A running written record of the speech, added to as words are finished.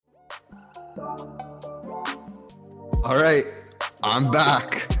All right, I'm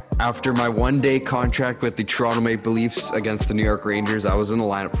back. After my one-day contract with the Toronto Maple Leafs against the New York Rangers, I was in the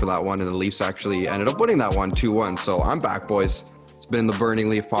lineup for that one, and the Leafs actually ended up winning that one 2-1. So I'm back, boys. It's been the Burning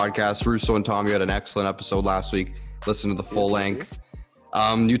Leaf podcast. Russo and Tommy had an excellent episode last week. Listen to the full length.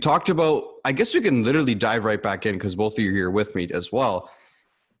 You talked about, I guess we can literally dive right back in because both of you are here with me as well.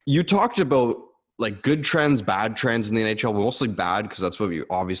 You talked about like good trends, bad trends in the NHL, but mostly bad because that's what we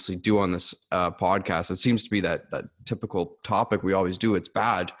obviously do on this podcast. It seems to be that typical topic we always do. It's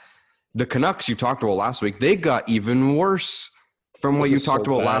bad. The Canucks you talked about last week, they got even worse from what you talked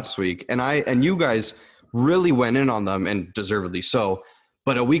about last week. And you guys really went in on them, and deservedly so.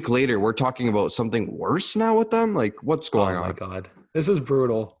 But a week later, we're talking about something worse now with them? Like, what's going on? Oh, my God. This is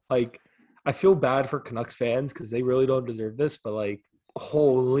brutal. Like, I feel bad for Canucks fans because they really don't deserve this. But, like,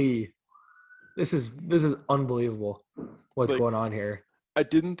 holy, this is unbelievable what's going on here. I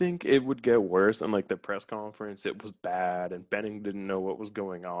didn't think it would get worse. And, like, the press conference, it was bad. And Benning didn't know what was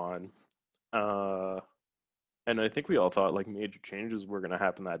going on. And I think we all thought, like, major changes were going to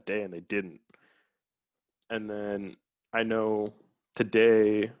happen that day, and they didn't. And then I know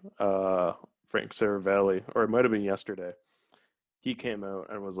today, Frank Saravelli, or it might have been yesterday, he came out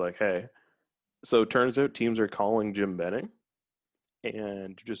and was like, hey, so it turns out teams are calling Jim Benning,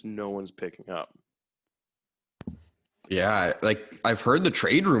 and just no one's picking up. Yeah, like, I've heard the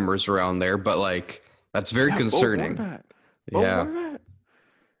trade rumors around there, but, like, that's very concerning.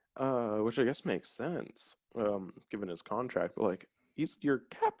 Which I guess makes sense, given his contract, but, like, he's your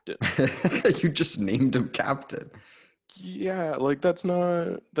captain. You just named him captain. Yeah, like, that's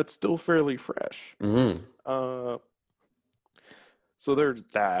still fairly fresh. Mm-hmm. So there's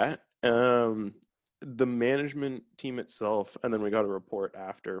that. The management team itself, and then we got a report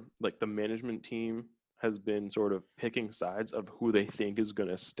after, like, the management team has been sort of picking sides of who they think is going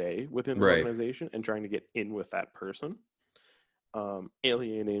to stay within the organization and trying to get in with that person,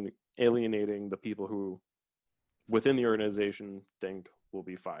 alienating the people who within the organization think will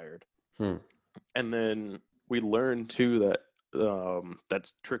be fired. And then we learned too that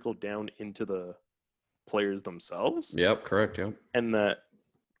that's trickled down into the players themselves. Yep, correct. Yep. And that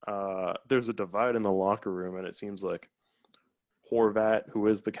there's a divide in the locker room, and it seems like Horvat, who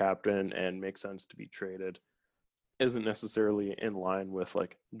is the captain and makes sense to be traded, isn't necessarily in line with,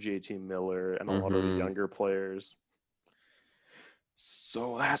 like, JT Miller and a lot of the younger players.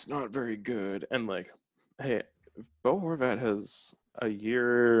 So that's not very good. And, like, hey, if Bo Horvat has a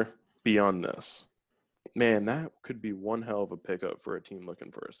year beyond this, man, that could be one hell of a pickup for a team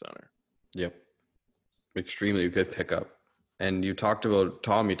looking for a center. Yep. Extremely good pickup. And you talked about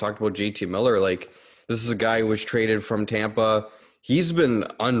JT Miller. Like, this is a guy who was traded from Tampa. He's been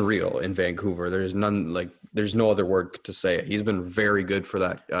unreal in Vancouver. There's no other word to say it. He's been very good for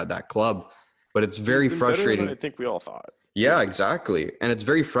that club. But it's very frustrating. I think we all thought. Yeah, exactly. And it's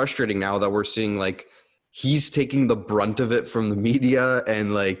very frustrating now that we're seeing, like, he's taking the brunt of it from the media,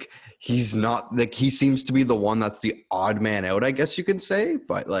 and, like, he's not, like, he seems to be the one that's the odd man out, I guess you can say.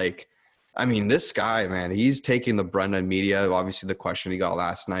 But, like, I mean, this guy, man, he's taking the brunt of media. Obviously, the question he got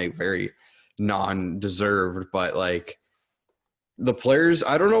last night, very non-deserved, but, like, the players,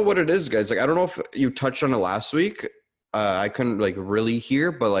 I don't know what it is, guys. Like, I don't know if you touched on it last week. I couldn't, like, really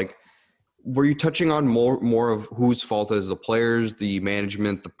hear, but, like, were you touching on more of whose fault is the players, the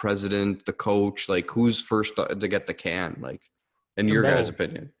management, the president, the coach? Like, who's first to get the can? Like, in your guys'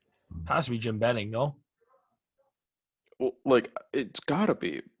 opinion, has to be Jim Benning, no? Well, like, it's gotta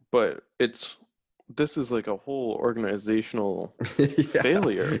be, but this is like a whole organizational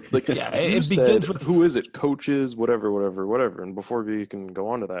failure. Like, it begins with who is it? Coaches, whatever. And before we can go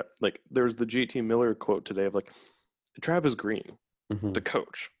on to that, like, there's the JT Miller quote today of, like, Travis Green, the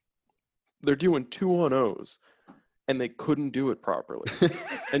coach. They're doing 2-on-0s, and they couldn't do it properly.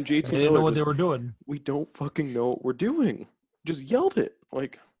 And JT they didn't know what they were doing. We don't fucking know what we're doing. Just yelled it.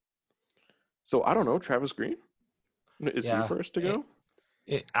 Like, so I don't know. Travis Green, is he first to go?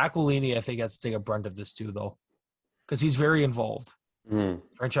 Aquilini, I think, has to take a brunt of this too, though, because he's very involved.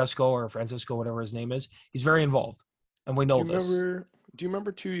 Francisco, whatever his name is, he's very involved, and we know this. Do you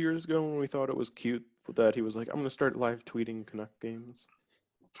remember 2 years ago when we thought it was cute that he was like, I'm going to start live tweeting Canuck games?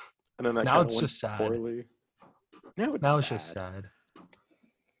 And then now it's just sad. Poorly. Now it's just sad.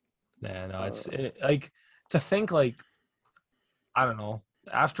 Yeah, no, it's like, to think, like, I don't know,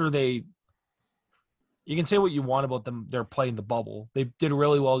 after you can say what you want about them. They're playing the bubble. They did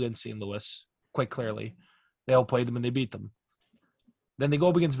really well against St. Louis, quite clearly. They outplayed them and they beat them. Then they go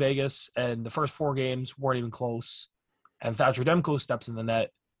up against Vegas, and the first 4 games weren't even close. And Thatcher Demko steps in the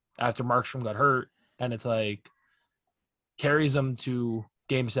net after Markstrom got hurt, and it's like carries them to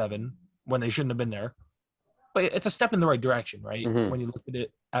Game 7, when they shouldn't have been there. But it's a step in the right direction, right? Mhm. When you look at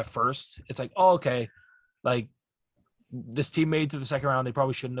it at first, it's like, oh, okay, like this team made it to the second round. They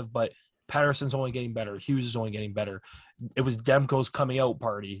probably shouldn't have, but Patterson's only getting better. Hughes is only getting better. It was Demko's coming out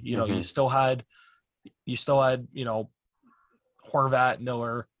party. You know, you still had, you know, Horvat,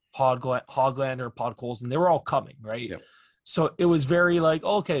 Miller, Hoglander, Podkolzin, and they were all coming, right? Yep. So it was very like,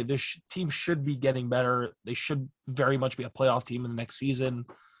 okay, this team should be getting better. They should very much be a playoff team in the next season.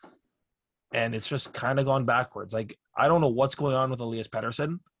 And it's just kind of gone backwards. Like, I don't know what's going on with Elias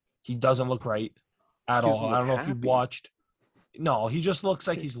Pettersson. He doesn't look right at all. I don't know if you watched. No, he just looks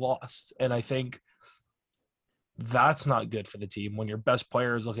like he's lost. And I think that's not good for the team when your best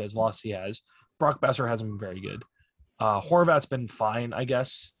players look as lost as he has. Brock Besser hasn't been very good. Horvat's been fine, I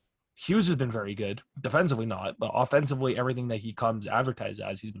guess. Hughes has been very good. Defensively, not. But offensively, everything that he comes advertised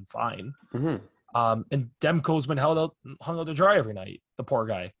as, he's been fine. And Demko's been hung out to dry every night, the poor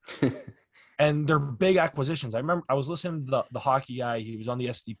guy. And they're big acquisitions. I remember I was listening to the hockey guy. He was on the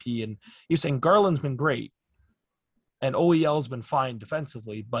SDP, and he was saying Garland's been great. And OEL's been fine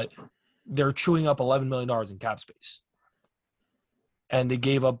defensively, but they're chewing up $11 million in cap space. And they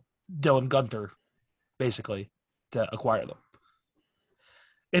gave up Dylan Gunther, basically, to acquire them.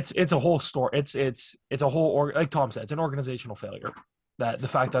 It's a whole story. It's a whole, like Tom said, it's an organizational failure. That the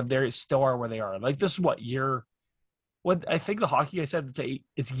fact that they still are where they are. Like, this is what I think the hockey guy said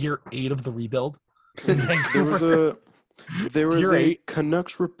it's year 8 of the rebuild. There was a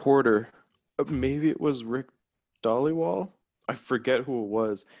Canucks reporter, maybe it was Rick Dollywall. I forget who it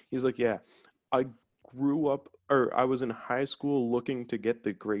was. He's like, yeah, I was in high school looking to get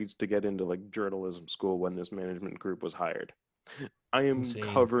the grades to get into like journalism school when this management group was hired. I am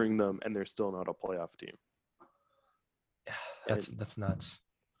covering them, and they're still not a playoff team. That's nuts.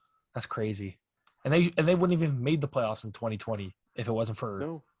 That's crazy. And they wouldn't even made the playoffs in 2020 if it wasn't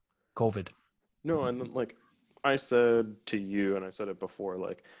for COVID. No, and like I said to you, and I said it before,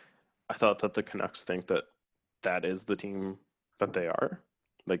 like I thought that the Canucks think that is the team that they are,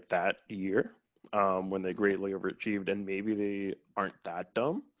 like that year, when they greatly overachieved, and maybe they aren't that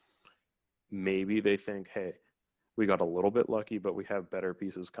dumb. Maybe they think, hey, we got a little bit lucky, but we have better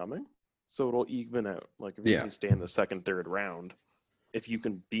pieces coming, so it'll even out. Like if you can stay in the second, third round, if you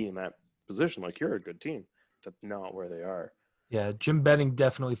can be in that position, like you're a good team. That's not where they are. Yeah, Jim Benning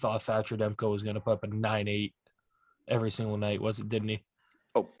definitely thought Thatcher Demko was going to put up a 9-8 every single night, didn't he?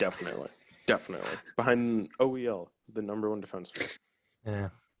 Oh, definitely. Behind OEL, the number one defenseman. Yeah.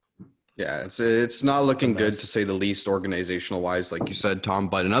 Yeah, it's not looking good, to say the least, organizational wise, like you said, Tom.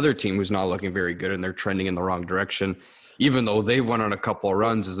 But another team who's not looking very good, and they're trending in the wrong direction, even though they've went on a couple of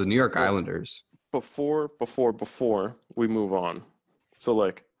runs, is the New York Islanders. Before we move on, so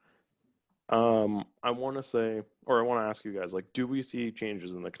like, I want to ask you guys, like, do we see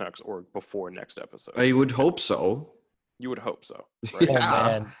changes in the Canucks org before next episode? I would hope so. You would hope so, right? Oh,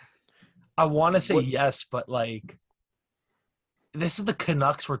 man. I want to say yes, but like, this is the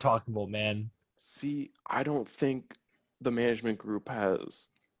Canucks we're talking about, man. See, I don't think the management group has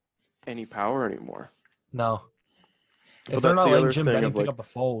any power anymore. No. If they're not letting Jim Benning pick up a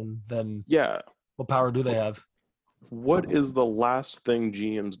phone, then what power do they have? What is the last thing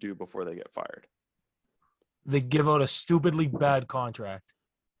GMs do before they get fired? They give out a stupidly bad contract.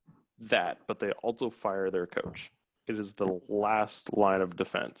 But they also fire their coach. It is the last line of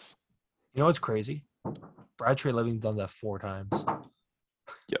defense. You know what's crazy? Brad Treliving's done that 4 times.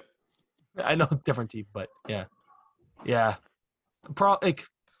 Yep. I know, different team, but yeah. Yeah.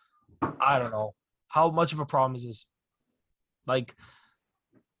 I don't know. How much of a problem is this? Like,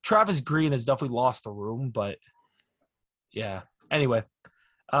 Travis Green has definitely lost the room, but yeah. Anyway,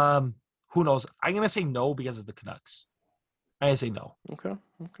 who knows? I'm going to say no because of the Canucks. I'm going to say no. Okay.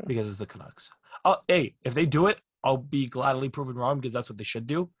 Because it's the Canucks. Hey, if they do it, I'll be gladly proven wrong because that's what they should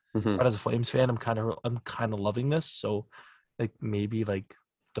do. Mm-hmm. But as a Flames fan, I'm kind of loving this. So, like, maybe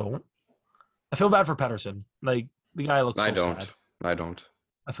don't. I feel bad for Pettersson. Like, the guy looks sad. I don't.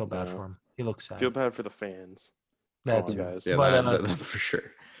 I feel bad for him. He looks sad. Feel bad for the fans. That too. Guys. Yeah, but, that for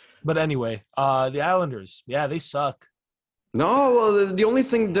sure. But anyway, the Islanders, they suck. No, well, the only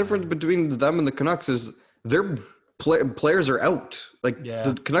thing different between them and the Canucks is their players are out. Like,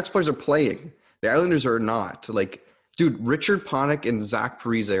 the Canucks players are playing. The Islanders are not. Like, dude, Richard Panik and Zach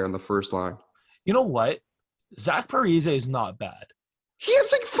Parise are on the first line. You know what? Zach Parise is not bad. He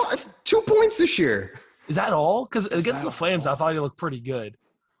has like 2 points this year. Is that all? Because against the Flames, I thought he looked pretty good.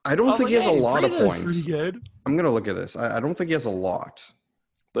 I don't think he has a lot of points. Pretty good. I'm gonna look at this. I don't think he has a lot.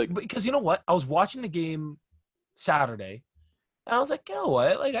 Because you know what? I was watching the game Saturday, And I was like, you know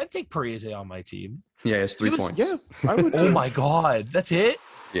what? Like, I'd take Parise on my team. Yeah, he has 3 points. Yeah, I would. Oh too. my God, that's it.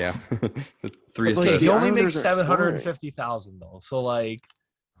 Yeah. 3 But, like, Okay, assists. he the only Islanders makes aren't scoring. 750,000 though. So like,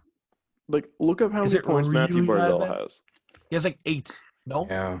 Like, look up how is many it points Matthew really that Barzal bad? has. He has like 8. No,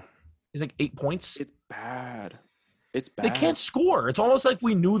 Yeah. he's like 8 points. It's bad. It's bad. They can't score. It's almost like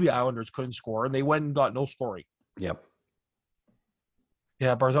we knew the Islanders couldn't score, and they went and got no scoring. Yep.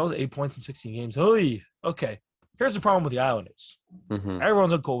 Yeah, Barzal's 8 points in 16 games. Oy. Okay, here's the problem with the Islanders. Hmm.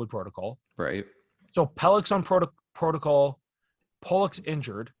 Everyone's on COVID protocol. Right. So Pellick's on protocol. Pollock's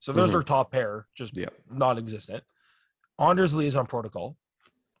injured. So there's Mhm. their top pair, just Yep. non-existent. Anders Lee is on protocol.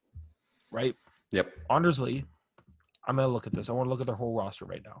 Right? Yep. Anders Lee. I'm going to look at this. I want to look at their whole roster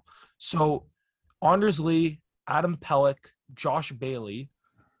right now. So Anders Lee, Adam Pellick, Josh Bailey,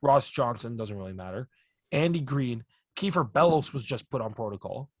 Ross Johnson, doesn't really matter, Andy Green, Kiefer Bellows was just put on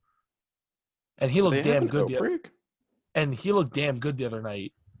protocol. And he looked They have damn an good. outbreak? The other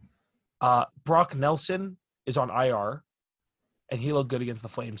night. Brock Nelson is on IR, and he looked good against the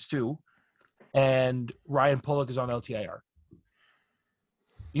Flames too. And Ryan Pollock is on LTIR.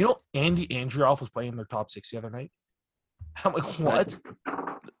 You know, Andy Andrioff was playing in their top 6 the other night. I'm like, what?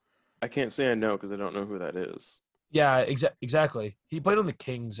 I can't say I know because I don't know who that is. Yeah, exactly. He played on the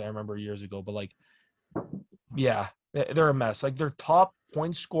Kings, I remember years ago, but like, yeah, they're a mess. Like, their top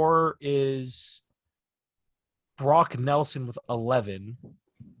point scorer is Brock Nelson with 11,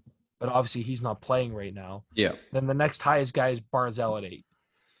 but obviously he's not playing right now. Yeah. Then the next highest guy is Barzal at 8.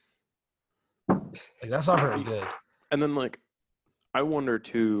 Like, that's not very good. And then, like, I wonder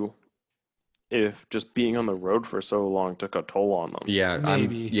too if just being on the road for so long took a toll on them. Yeah.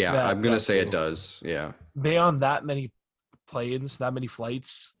 Maybe. I'm gonna That say too. it does. Yeah. Being on that many planes, that many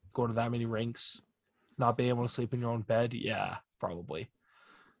flights, going to that many rinks, not being able to sleep in your own bed, yeah, probably.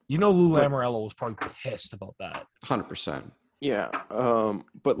 You know, Lou Like- Lamoriello was probably pissed about that. 100%. Yeah.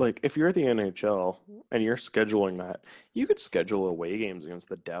 But like if you're at the NHL and you're scheduling that, you could schedule away games against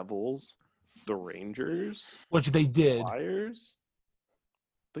the Devils, the Rangers, Which they did. Flyers.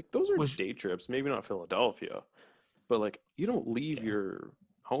 Like those are Which- day trips, maybe not Philadelphia. But like you don't leave your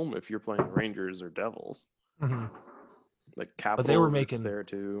home if you're playing Rangers or Devils. Mhm. Like Capitals they were are making- there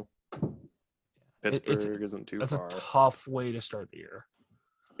too. It's- Pittsburgh isn't too That's far. a tough way to start the year.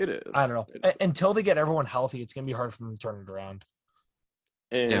 It is. I don't know. It is. Until they get everyone healthy, it's going to be hard for them to turn it around.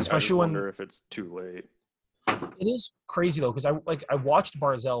 And Yeah. I just Especially when- wonder if it's too late. It is crazy, though, because I watched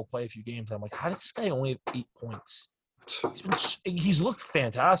Barzal play a few games, and I'm like, how does this guy only have 8 points? He's looked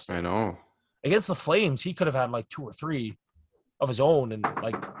fantastic. I know. Against the Flames, he could have had like 2 or 3 of his own, and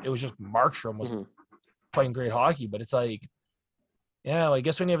like it was just Markstrom was Mhm. playing great hockey. But it's like, yeah, I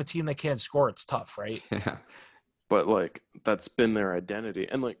guess when you have a team that can't score, it's tough, right? Yeah. But like that's been their identity.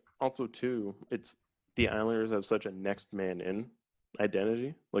 And like also too, it's the Islanders have such a next man in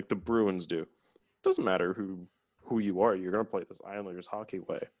identity, like the Bruins do. Doesn't matter who you are, you're gonna play this Islanders hockey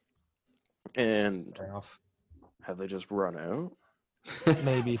way. And Fair enough. have they just run out?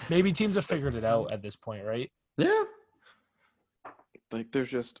 Maybe teams have figured it out at this point, right? Yeah. Like there's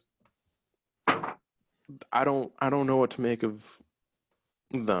just I don't know what to make of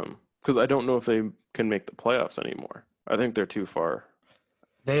them because I don't know if they can make the playoffs anymore. I think they're too far.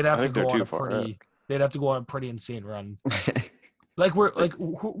 They'd have to think they're go on too a far pretty. They'd have to go on a pretty insane run. Like were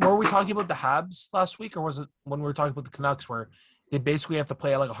we talking about the Habs last week, or was it when we were talking about the Canucks, where they basically have to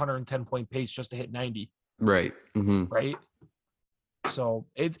play at like 110 point pace just to hit 90, Right. Hmm. right? So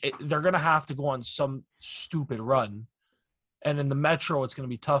they're gonna have to go on some stupid run, and in the Metro, it's gonna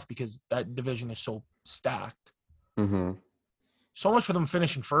be tough because that division is so stacked. Hmm. So much for them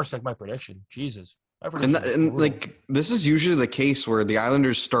finishing first, like my prediction. Jesus, my And, prediction. was brutal. like this is usually the case where the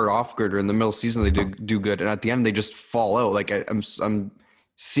Islanders start off good, or in the middle of the season they do good, and at the end they just fall out. Like I'm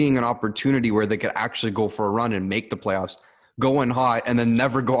seeing an opportunity where they could actually go for a run and make the playoffs, go in hot, and then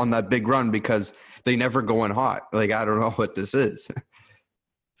never go on that big run because they never go in hot. Like I don't know what this is.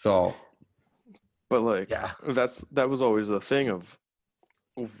 So But like yeah, that was always a thing of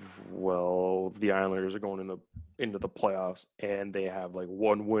well, the Islanders are going into the playoffs and they have like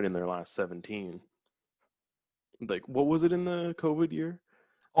one win in their last 17. Like what was it in the COVID year?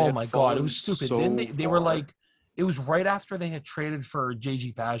 They oh had my god, it fallen was stupid. so Then they were far. like, it was right after they had traded for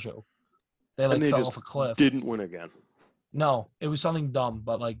JG Pajot. They like And they fell just off a cliff. didn't win again. No, it was something dumb,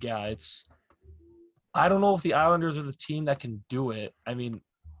 but like, yeah, I don't know if the Islanders are the team that can do it. I mean,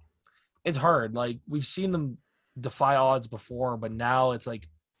 it's hard. Like we've seen them defy odds before, but now it's like,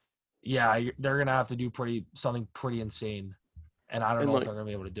 yeah, they're gonna have to do something pretty insane, and I don't And, know if like, they're gonna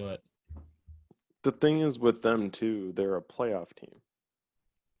be able to do it. The thing is with them too, they're a playoff team.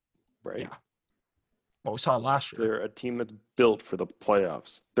 Right? Yeah. What we saw last year. They're a team that's built for the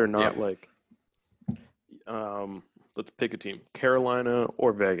playoffs. They're not Yeah. like, let's pick a team. Carolina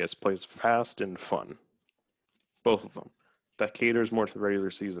or Vegas plays fast and fun. Both of them. That caters more to the regular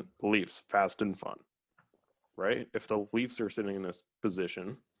season. The Leafs, fast and fun. Right? If the Leafs are sitting in this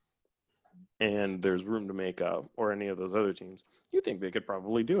position and there's room to make up, or any of those other teams, you think they could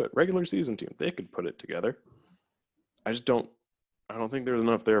probably do it. Regular season team, they could put it together. I don't think there's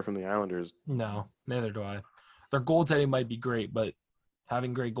enough there from the Islanders. No, neither do I. Their goaltending might be great, but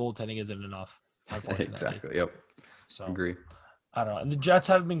having great goaltending isn't enough, unfortunately. Exactly. Yep. So Agree. I don't know. And the Jets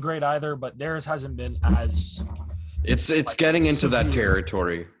haven't been great either, but theirs hasn't been as. It's like, getting into that severe.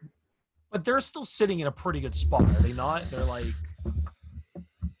 territory. But they're still sitting in a pretty good spot, are they not? They're like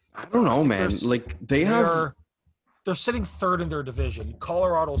I don't know, man. there's- Like they're sitting third in their division.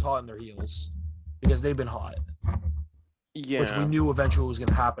 Colorado's hot on their heels because they've been hot, Yeah. which we knew eventually was going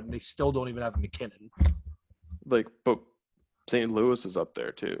to happen. They still don't even have McKinnon. Like, but St. Louis is up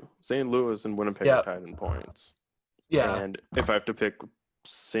there too. St. Louis and Winnipeg Yeah. are tied in points. Yeah, And if I have to pick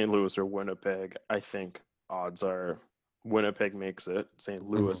St. Louis or Winnipeg, I think odds are Winnipeg makes it. St.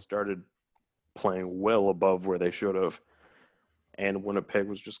 Louis started playing well above where they should have. And Winnipeg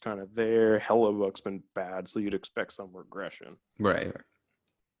was just kind of there. Hellebuck's been bad, so you'd expect some regression right.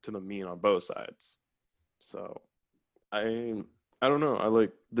 to the mean on both sides. So I don't know. I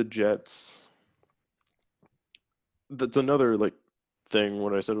like the Jets. That's another like thing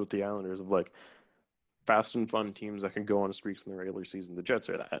what I said with the Islanders of like fast and fun teams that can go on streaks in the regular season. The Jets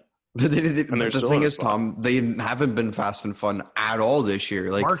are that. And they're the still thing in a is, spot. Tom, they haven't been fast and fun at all this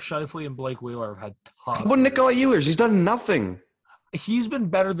year. Like, Mark Scheifele and Blake Wheeler have had tough. what years. Nikolai Ehlers? He's done nothing. He's been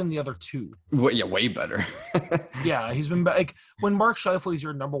better than the other two. Yeah, way better. Yeah, he's been like when Mark Scheifele is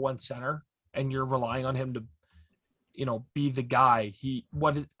your number one center and you're relying on him to, be the guy.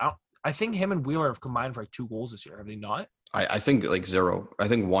 I think him and Wheeler have combined for like 2 goals this year. Have they not? I think like 0. I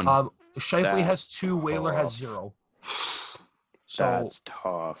think 1. Scheifele has That's 2. Wheeler has tough. 0. So That's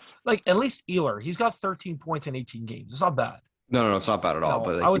tough. like at least Ehlers, he's got 13 points in 18 games. It's not bad. No, it's not bad at all. No,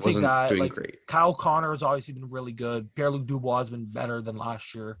 But like, I would he take wasn't that. doing Like, great. Kyle Connor has obviously been really good. Pierre-Luc Dubois has been better than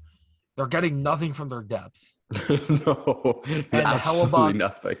last year. They're getting nothing from their depth. No, And absolutely Hellebuck-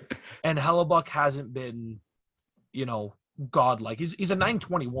 nothing. And Hellebuck hasn't been, godlike. He's a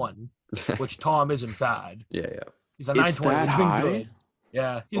 921, which Tom isn't bad. Yeah. He's a It's 920. that He's been high? good.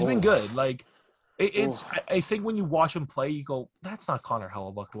 Yeah, he's been Oh. good. Like it's Oh. I think when you watch him play, you go, that's not Connor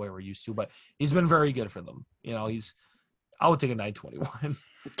Hellebuck the way we're used to, but he's been very good for them. I would take a 921.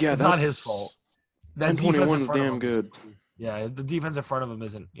 Yeah, It's not his fault. That defense in 21 is front of damn him is- good. Yeah, the defense in front of him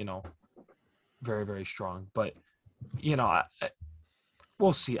isn't, very, very strong. But,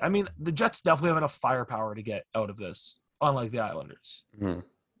 we'll see. I mean, the Jets definitely have enough firepower to get out of this, unlike the Islanders. Mhm.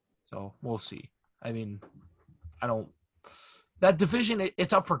 So we'll see. I mean, that division,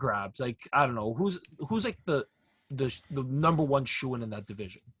 it's up for grabs. Like, I don't know. Who's like the number one shoo-in in that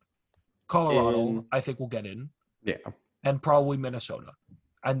division? Colorado, I think, will get in. Yeah. And probably Minnesota.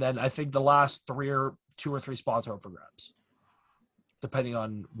 And then I think the last 2 or 3 spots are up for grabs, depending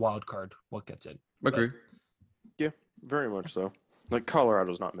on wild card, what gets in. Agree. Yeah, very much so. Like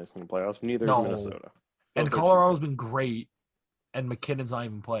Colorado's not missing the playoffs. Neither No. is Minnesota. And Both are Colorado's been great, and McKinnon's not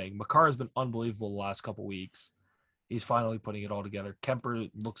even playing. Makar has been unbelievable the last couple weeks. He's finally putting it all together. Kemper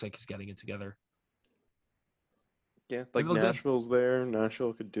looks like he's getting it together. Yeah, like look good. Nashville's there.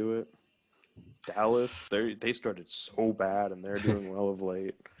 Nashville could do it. Dallas, they started so bad and they're doing well of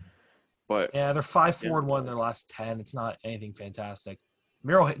late. But Yeah, they're 5-4-1 Yeah. in their last 10. It's not anything fantastic.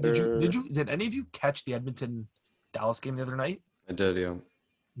 Miro, did any of you catch the Edmonton Dallas game the other night? I did, yeah.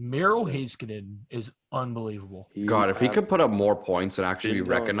 Miro Heiskanen is unbelievable. God, if he could put up more points and actually be Didn't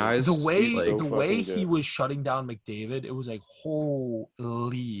tell me. recognized, The way He's so the way fucking he good. was shutting down McDavid, it was like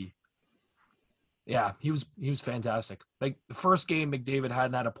holy. Yeah, he was fantastic. Like the first game, McDavid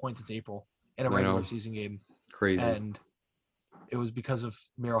hadn't had a point since April in a I regular know. season game, crazy. and it was because of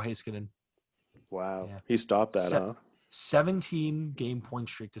Miro Heiskanen. Wow, Yeah. he stopped that, Se- huh? 17 game point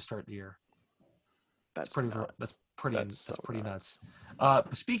streak to start the year. That's That's pretty. nuts. That's pretty. That's That's so pretty nuts.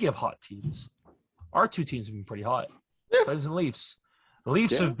 nuts. Speaking of hot teams, our 2 teams have been pretty hot. Yeah. Flames and Leafs. The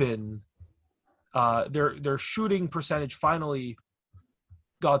Leafs Yeah. have been. Their shooting percentage finally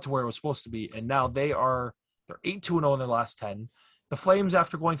got to where it was supposed to be, and now they're 8-2-0 in their last 10. The Flames,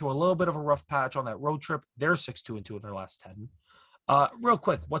 after going through a little bit of a rough patch on that road trip, they're 6-2-2 in their last 10. Real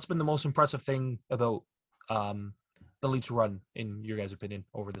quick, what's been the most impressive thing about the Leafs' run, in your guys' opinion,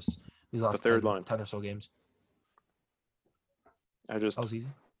 over these last third 10, line. 10 or so games? I just That was easy.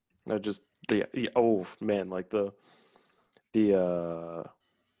 oh man, like the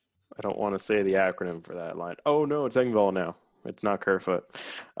I don't want to say the acronym for that line. Oh no, it's Engvall now. It's not Kerfoot.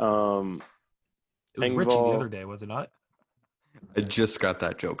 It was Richie the Engvall. other day, was it not? I just got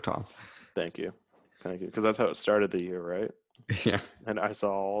that joke, Tom. Thank you, because that's how it started the year, right? Yeah. And I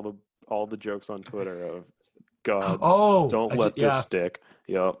saw all the jokes on Twitter of God, Oh, don't let this stick.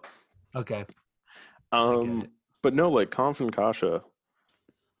 Yep. Okay. But no, like Conf and Kasha.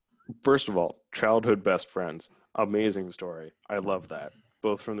 First of all, childhood best friends. Amazing story. I love that.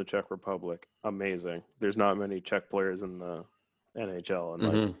 Both from the Czech Republic. Amazing. There's not many Czech players in the NHL, and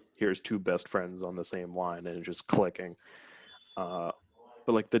like here's two best friends on the same line, and it's just clicking. But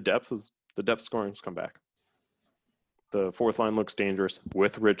like the depth scoring's come back. The fourth line looks dangerous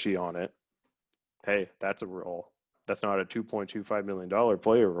with Richie on it. Hey, that's a role. That's not a $2.25 million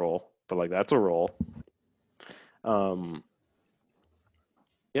player role, but like that's a role.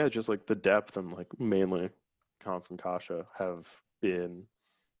 Yeah, just like the depth and like mainly Conf and Kasha have been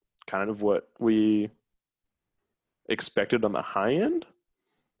kind of what we expected on the high end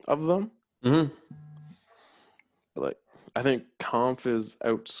of them. Mm-hmm. Like I think Conf is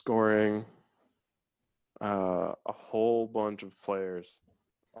outscoring a whole bunch of players.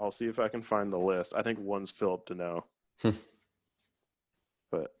 I'll see if I can find the list. I think one's Philip Deneau.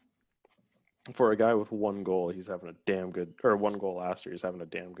 But for a guy with one goal, he's having a damn good, or one goal last year, he's having a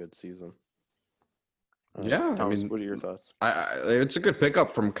damn good season. Yeah, Thomas, I mean, what are your thoughts? It's a good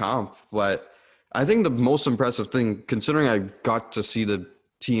pickup from Comp, but I think the most impressive thing, considering I got to see the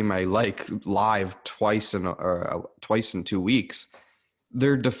team I like live twice in 2 weeks,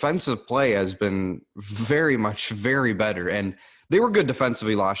 their defensive play has been very better, and they were good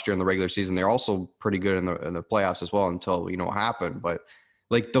defensively last year in the regular season. They're also pretty good in the playoffs as well until what happened. But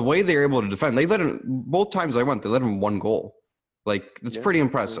like the way they're able to defend, they let him both times I went. They let him one goal. Like it's pretty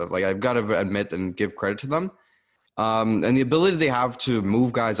impressive. Like I've got to admit and give credit to them. And the ability they have to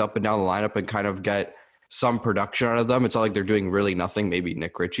move guys up and down the lineup and kind of get some production out of them. It's not like they're doing really nothing. Maybe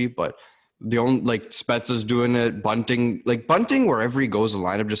Nick Ritchie, but the only like Spezza's doing it. Bunting wherever he goes, the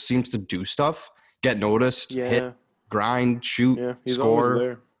lineup just seems to do stuff, get noticed, hit, grind, shoot, he's score. Always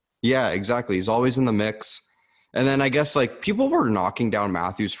there. Yeah, exactly. He's always in the mix. And then I guess like people were knocking down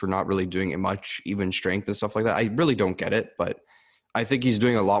Matthews for not really doing much even strength and stuff like that. I really don't get it, but I think he's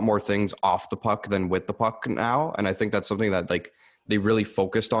doing a lot more things off the puck than with the puck now. And I think that's something that like they really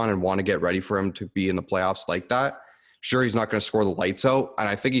focused on and want to get ready for him to be in the playoffs like that. Sure, he's not going to score the lights out, and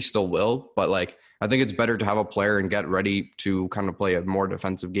I think he still will. But like, I think it's better to have a player and get ready to kind of play a more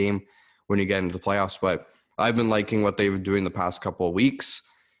defensive game when you get into the playoffs. But I've been liking what they've been doing the past couple of weeks.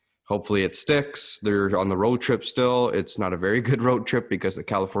 Hopefully it sticks. They're on the road trip still. It's not a very good road trip because the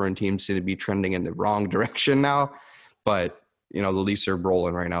California teams seem to be trending in the wrong direction now. But the Leafs are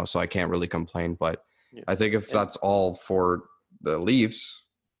rolling right now, so I can't really complain. But I think if that's all for the Leafs.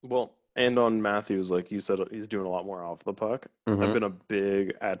 Well, and on Matthews, like you said, he's doing a lot more off the puck. Mm-hmm. I've been a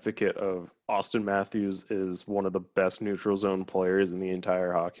big advocate of Austin Matthews is one of the best neutral zone players in the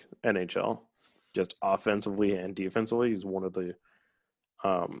entire hockey NHL. Just offensively and defensively, he's one of the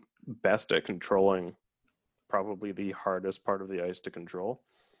best at controlling probably the hardest part of the ice to control.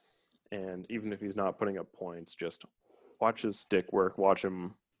 And even if he's not putting up points, just watch his stick work, watch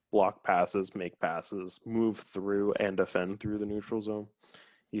him block passes, make passes, move through and defend through the neutral zone.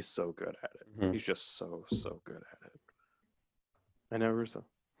 He's so good at it. Mm-hmm. He's just so good at it. I never saw.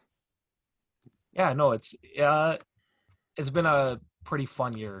 Yeah, no, it's been a pretty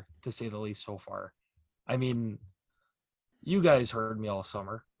fun year to say the least so far. I mean, you guys heard me all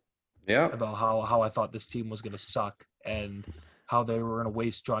summer. Yeah. About how I thought this team was going to suck and how they were going to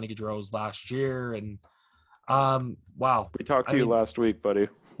waste Johnny Gaudreau's last year. And wow. We talked to you last week, buddy.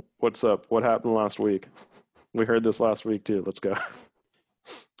 What's up? What happened last week? We heard this last week too. Let's go.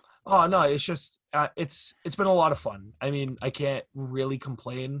 Oh no, it's just it's been a lot of fun. I mean, I can't really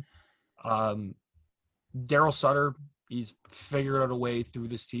complain. Daryl Sutter, he's figured out a way through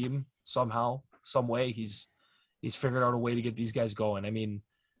this team somehow, some way. He's figured out a way to get these guys going. I mean,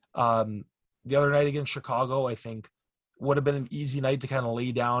 the other night against Chicago, I think would have been an easy night to kind of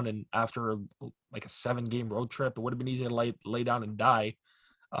lay down, and after like a 7-game road trip, it would have been easy to lay down and die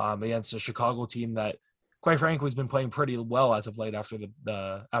against a Chicago team that, quite frankly, has been playing pretty well as of late after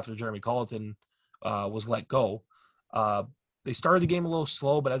after Jeremy Colleton was let go. They started the game a little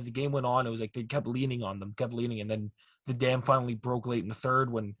slow, but as the game went on, it was like they kept leaning on them, and then the dam finally broke late in the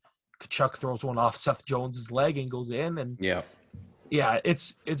third when Kachuk throws one off Seth Jones's leg and goes in. And yeah,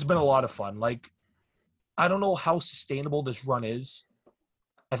 it's been a lot of fun. Like, I don't know how sustainable this run is.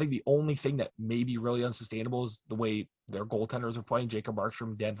 I think the only thing that may be really unsustainable is the way their goaltenders are playing, Jacob Markstrom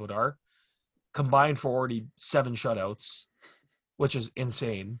and Dan Vladar, combined for already 7 shutouts, which is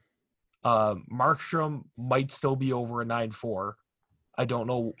insane. Markstrom might still be over a 9.4. I don't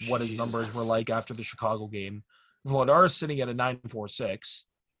know what his numbers were like after the Chicago game. Vladar is sitting at a 9.46,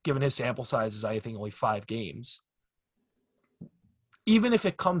 given his sample size is, I think, only 5 games. Even if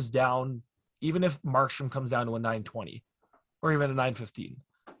it comes down, even if Markstrom comes down to a 9.20 or even a 9.15,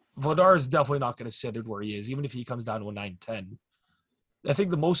 Vladar is definitely not going to sit at where he is, even if he comes down to a 9.10. I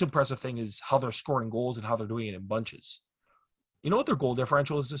think the most impressive thing is how they're scoring goals and how they're doing it in bunches. You know what their goal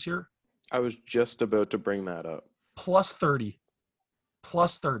differential is this year? I was just about to bring that up. Plus 30.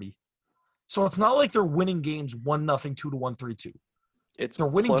 Plus 30. So it's not like they're winning games 1-0, 2-1, 3-2. They're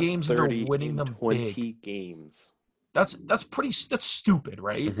winning games and they're winning them 20 big. games. That's stupid,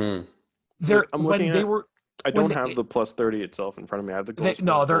 right? Mm-hmm. I'm looking at. I don't have the plus 30 itself in front of me. I have the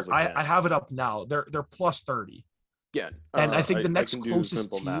goals. I have it up now. They're plus 30. Yeah, and I think the next I can closest do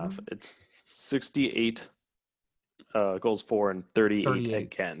simple team. Math. It's 68 goals for and 38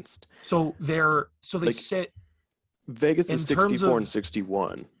 against. So they sit. Vegas is 64 and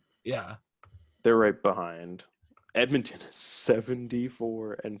 61. Yeah, they're right behind. Edmonton is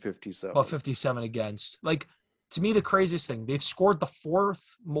 74 and 57. Well, 57 against. Like, to me, the craziest thing, they've scored the 4th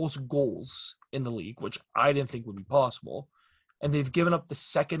most goals in the league, which I didn't think would be possible, and they've given up the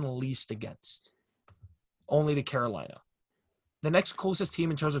 2nd least against, only to Carolina. The next closest team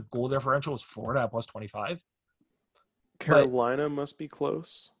in terms of goal differential is Florida at plus 25. Carolina must be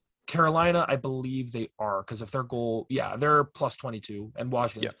close. Carolina, I believe they are, because if their goal, they're plus 22, and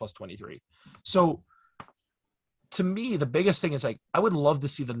Washington's plus 23. So, to me, the biggest thing is, like, I would love to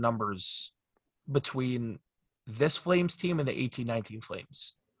see the numbers between this Flames team and the 18-19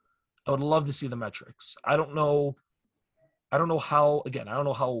 Flames. I would love to see the metrics. I don't know how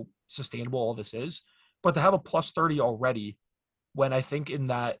sustainable all this is, but to have a plus 30 already, when I think in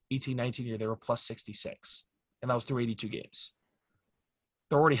that 18-19 year they were plus 66, and that was through 82 games.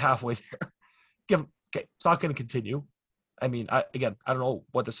 They're already halfway there. It's not going to continue. I mean, I don't know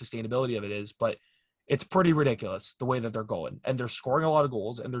what the sustainability of it is, but it's pretty ridiculous the way that they're going, and they're scoring a lot of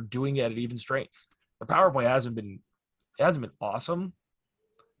goals, and they're doing it at even strength. The power play hasn't been awesome,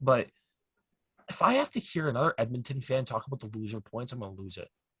 but if I have to hear another Edmonton fan talk about the loser points, I'm going to lose it.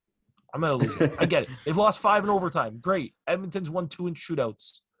 I get it. They've lost 5 in overtime. Great. Edmonton's won 2 in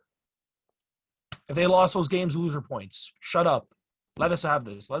shootouts. If they lost those games, loser points. Shut up. Let us have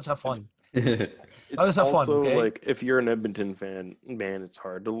this. Let's have fun. Let us have fun. Okay? Like, if you're an Edmonton fan, man, it's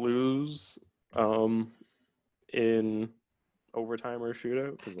hard to lose in overtime or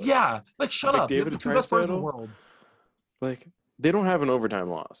shootout. Shut up. You're the 2 best players in the world. Like, they don't have an overtime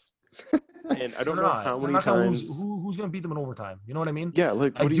loss. And I don't know how many times. Who's going to beat them in overtime? You know what I mean? Yeah,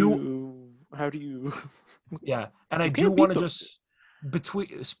 like, how do you. Yeah, and I do want to just,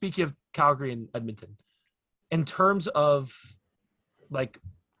 speaking of Calgary and Edmonton, in terms of, like,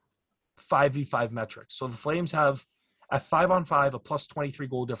 5v5 metrics. So the Flames have, at 5-on-5, a plus 23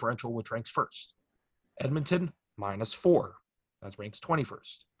 goal differential, which ranks first. Edmonton, -4. That ranks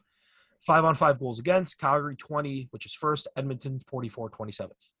 21st. 5-on-5 goals against, Calgary 20, which is first. Edmonton 44,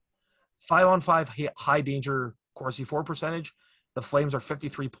 27th. 5-on-5 high danger Corsi for percentage. The Flames are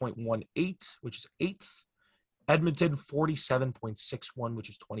 53.18, which is 8th. Edmonton 47.61, which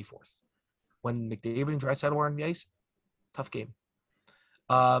is 24th. When McDavid and Draisaitl are on the ice, tough game.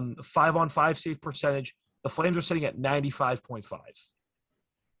 5-on-5 save percentage. The Flames are sitting at 95.5.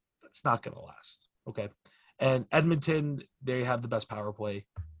 That's not going to last. Okay. And Edmonton, they have the best power play.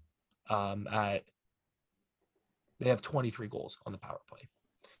 They have 23 goals on the power play.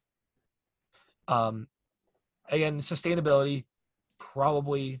 Again, sustainability,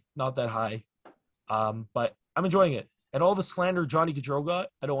 probably not that high. But I'm enjoying it. And all the slander Johnny Gaudreau got,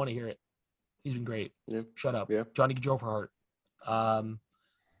 I don't want to hear it. He's been great. Yeah. Shut up. Yeah. Johnny Gaudreau for heart.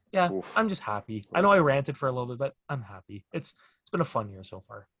 Oof. I'm just happy. I know I ranted for a little bit, but I'm happy. It's been a fun year so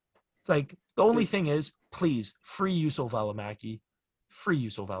far. It's like, the only thing is, please, free Juuso Valimaki. Free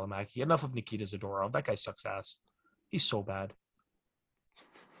Juuso Valimaki. Enough of Nikita Zadorov. That guy sucks ass. He's so bad.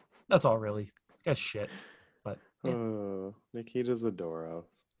 That's all, really. That guy's shit. But Nikita Zadorov.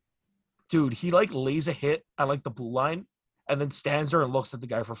 Dude, he, like, lays a hit at, like, the blue line and then stands there and looks at the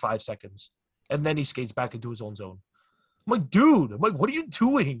guy for 5 seconds. And then he skates back into his own zone. I'm like, dude, what are you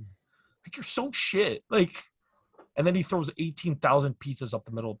doing? Like, you're so shit. Like, and then he throws 18,000 pizzas up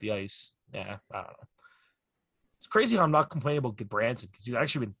the middle of the ice. Yeah, I don't know. It's crazy how I'm not complaining about Branson because he's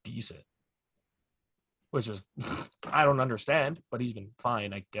actually been decent. Which is, I don't understand, but he's been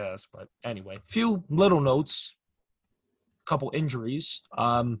fine, I guess. But anyway, few little notes, couple injuries.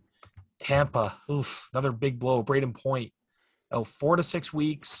 Tampa, another big blow. Braden Point, 4 to 6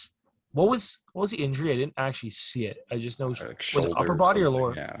 weeks. What was the injury? I didn't actually see it. I just know Like was it shoulder upper or body or something,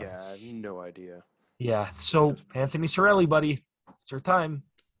 lower? Yeah. Yeah, I have no idea. Yeah. So Anthony Cirelli, buddy, it's your time.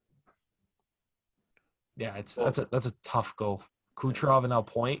 Yeah, that's a tough go. Kucherov and now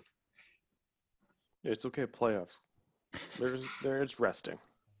Point. It's okay. Playoffs. It's resting.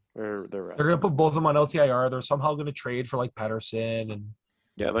 They're They're resting. gonna put both of them on LTIR. They're somehow gonna trade for like Pedersen, and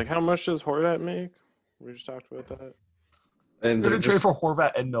Yeah, like how much does Horvat make? We just talked about that. And they're gonna trade for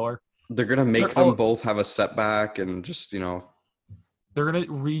Horvat and Miller. they're gonna make them both have a setback and just They're gonna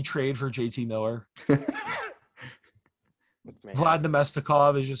retrade for JT Miller. Man. Vlad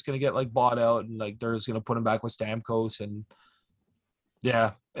Nemestikov is just gonna get like bought out, and like they're just gonna put him back with Stamkos, and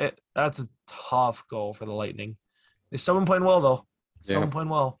yeah, that's a tough goal for the Lightning. They still been playing well though. Still been playing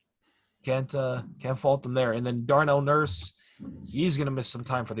well. Can't fault them there. And then Darnell Nurse, he's gonna miss some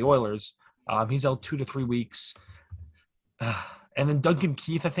time for the Oilers. He's out 2 to 3 weeks. And then Duncan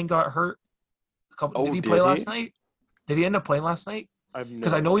Keith, I think, got hurt. Did he play last night? Did he end up playing last night?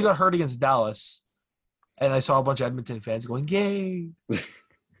 Because I know he got hurt against Dallas, and I saw a bunch of Edmonton fans going, "Yay!"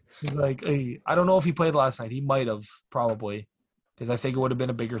 He's like, hey, I don't know if he played last night. He might have, probably, because I think it would have been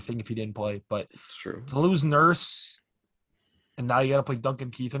a bigger thing if he didn't play. But it's true. To lose Nurse, and now you got to play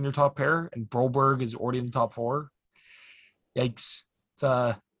Duncan Keith on your top pair, and Broberg is already in the top 4. Yikes!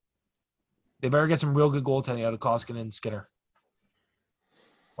 They better get some real good goaltending out of Koskinen and Skinner.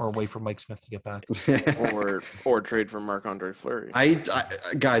 Or wait for Mike Smith to get back. or trade for Marc-Andre Fleury.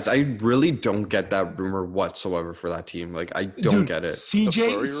 Guys, I really don't get that rumor whatsoever for that team. Like, I don't get it.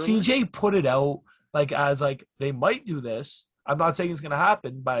 CJ put it out like as like they might do this. I'm not saying it's gonna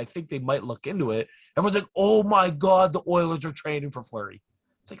happen, but I think they might look into it. Everyone's like, "Oh my God, the Oilers are trading for Fleury."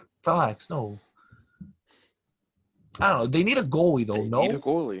 It's like, relax, no. I don't know. They need a goalie though. They need a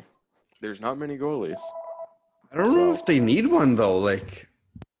goalie. There's not many goalies. I don't know if they need one though. Like,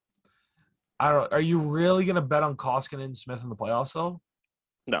 I don't. Are you really gonna bet on Koskinen and Smith in the playoffs though?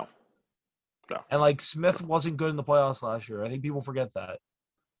 No. And like Smith wasn't good in the playoffs last year. I think people forget that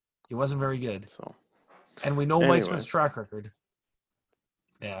he wasn't very good. So, and we know Mike Smith's track record.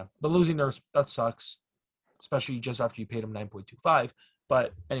 Yeah, but losing Nurse, that sucks, especially just after you paid him $9.25.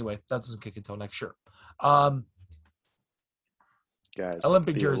 But anyway, that doesn't kick until next year. Guys,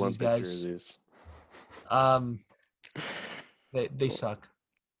 Olympic jerseys, guys. They suck.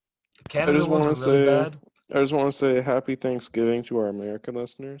 Canada ones are really bad. I just want to say happy Thanksgiving to our American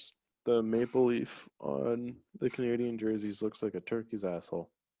listeners. The maple leaf on the Canadian jerseys looks like a turkey's asshole.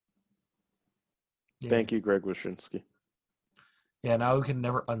 Yeah. Thank you, Greg Wyshynski. Yeah, now we can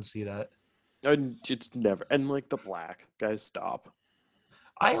never unsee that. And it's never. And like the black. Guys, stop.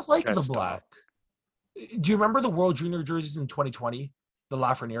 I like the black. Do you remember the World Junior jerseys in 2020? The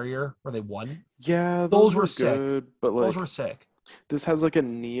Lafreniere year where they won? Yeah, those were sick. Good, but like, those were sick. This has like a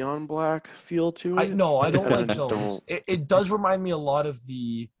neon black feel to it. I don't like those. It does remind me a lot of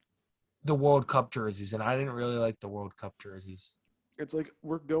the World Cup jerseys, and I didn't really like the World Cup jerseys. It's like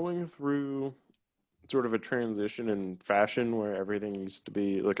we're going through sort of a transition in fashion where everything used to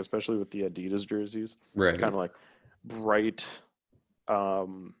be like, especially with the Adidas jerseys, right? Kind of like bright,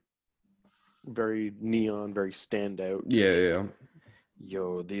 very neon, very standout. Yeah.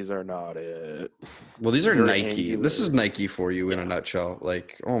 Yo, these are not it. Well, these are Nike. Angular. This is Nike for you in a nutshell.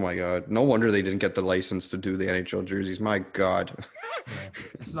 Like, oh my God. No wonder they didn't get the license to do the NHL jerseys. My God.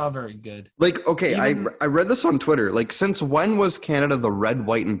 It's not very good. Like, okay, I read this on Twitter. Like, since when was Canada the red,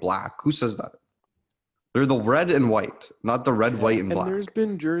 white, and black? Who says that? They're the red and white, not the red, white, and black. And there's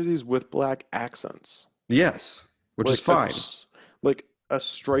been jerseys with black accents. Yes, which is fine. Like a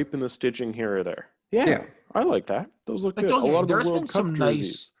stripe in the stitching here or there. Yeah. I like that. Those look good. A lot of the World Cup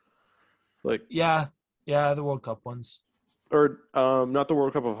jerseys. Like yeah, the World Cup ones. Or not the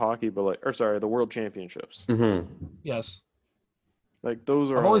World Cup of hockey, but the World Championships. Mm-hmm. Yes. Like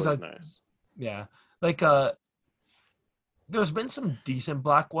those are always nice. Yeah. Like there's been some decent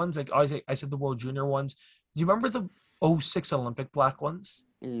black ones. Like I said the World Junior ones. Do you remember the 2006 Olympic black ones?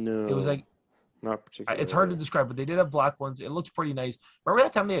 No. It was like not particularly. It's hard to describe, but they did have black ones. It looked pretty nice. Remember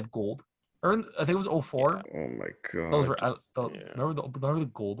that time they had gold? Or I think it was 2004. Yeah. Oh my God. Those were remember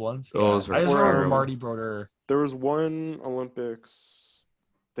the gold ones? Those were. I just remember Marty Brodeur. There was one Olympics.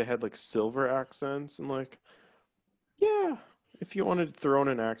 They had like silver accents and like, yeah, if you wanted to throw in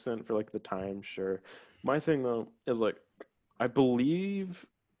an accent for like the time, sure. My thing though is like, I believe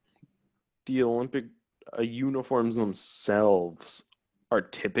the Olympic uniforms themselves are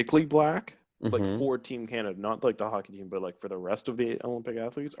typically black. Like for Team Canada, not like the hockey team, but like for the rest of the Olympic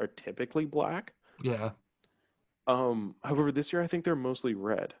athletes are typically black. Yeah. However, this year I think they're mostly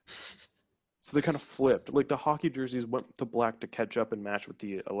red. So they kind of flipped. Like the hockey jerseys went to black to catch up and match with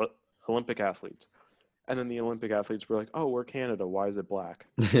the Olympic athletes. And then the Olympic athletes were like, "Oh, we're Canada. Why is it black?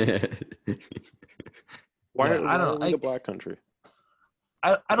 Why, Yeah, I don't why know. are we the black country?"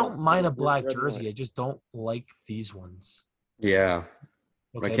 I don't mind a We're black red and jersey. white. I just don't like these ones. Yeah,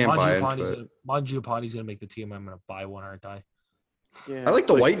 Okay, can't buy into it. Mangiapane's gonna make the team. I'm gonna buy one, aren't I? Yeah, I like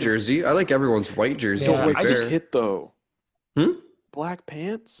the white jersey. I like everyone's white jersey. Yeah, to be Wait, I fair. just- hit though. Hmm? Black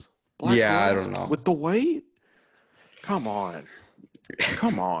pants. Black Yeah, I gloves don't know. with the white. Come on,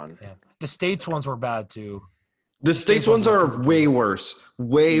 come on. Yeah, the States ones were bad too. The States ones are way worse.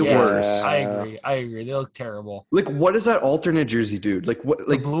 Way Yeah, worse. I agree. They look terrible. Like, what is that alternate jersey, dude? Like, what? The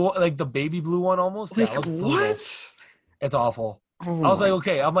Like, blue, like the baby blue one, almost. Yeah, it like looks brutal. what? It's awful. Oh I was my- like,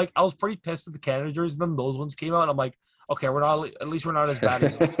 okay. I was pretty pissed at the Canada jerseys. Then those ones came out, and I'm like, okay, we're not. At least we're not as bad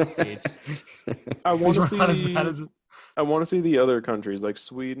as the States. I At want least to we're not as see. bad as I want to see the other countries like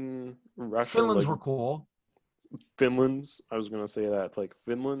Sweden, Russia. Finland's like were cool. Finland's. I was gonna say that like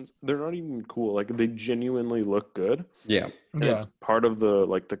Finland's. They're not even cool. Like they genuinely look good. Yeah. And Yeah, it's part of the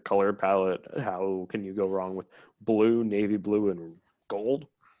like the color palette. How can you go wrong with blue, navy blue, and gold?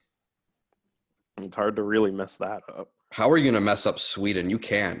 It's hard to really mess that up. How are you gonna mess up Sweden? You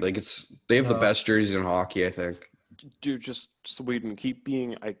can't. Like, they have the No. best jerseys in hockey. I think. Dude, just Sweden, keep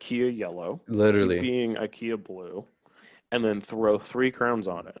being IKEA yellow, Literally. keep being IKEA blue, and then throw 3 crowns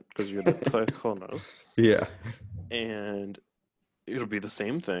on it because you're the Tejonos, Yeah. and it'll be the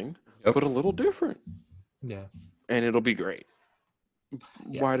same thing, Yep. but a little different, yeah. and it'll be great.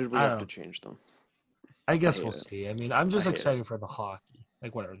 Yeah, Why did we I have don't to know. change them? I guess hate we'll it. see. I mean, I'm just I hate it. excited for the hockey,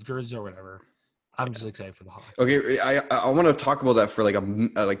 like whatever jersey or whatever. I'm just excited for the hockey. Okay. I want to talk about that for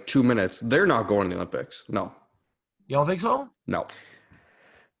like 2 minutes. They're not going to the Olympics. No. You don't think so? No.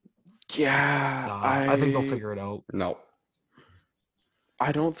 Yeah, Nah, I think they'll figure it out. No.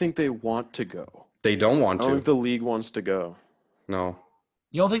 I don't think they want to go. They don't I want don't to. think the league wants to go. No.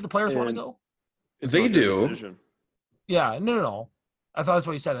 You don't think the players want to And- go? It's They not their do. decision. Yeah, no. I thought that's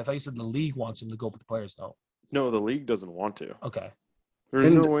what you said. I thought you said the league wants them to go, but the players don't. No, the league doesn't want to. Okay. There's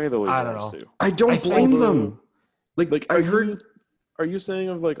And no way the league I don't wants know. to. I don't I think blame the- them. Like I heard. Are you saying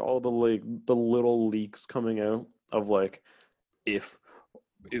of like all the like the little leaks coming out of like if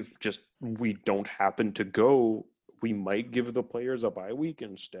just we don't happen to go, we might give the players a bye week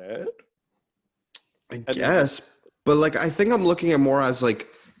instead? I mean- guess, but like I think I'm looking at more as like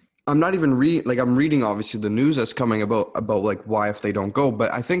I'm not even reading. Like I'm reading obviously the news that's coming about like why if they don't go.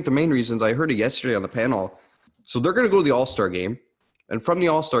 But I think the main reasons I heard it yesterday on the panel. So they're going to go to the All-Star game, and from the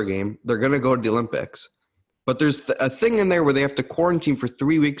All-Star game they're going to go to the Olympics. But there's a thing in there where they have to quarantine for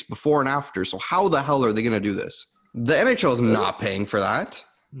 3 weeks before and after. So how the hell are they going to do this? The NHL is not paying for that.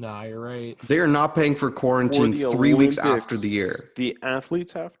 Nah, you're right. They are not paying for For quarantine the 3 weeks after the Olympics, year. the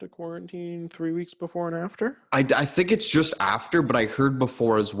athletes have to quarantine 3 weeks before and after? I think it's just after, but I heard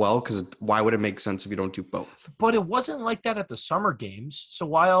before as well, because why would it make sense if you don't do both? But it wasn't like that at the summer games. So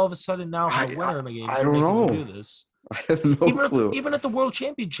why all of a sudden now for the winter games I they're don't making them know. do this? I have no clue. Even at the World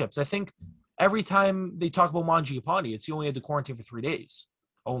Championships, I think every time they talk about Mangiapane, it's you only had to quarantine for 3 days.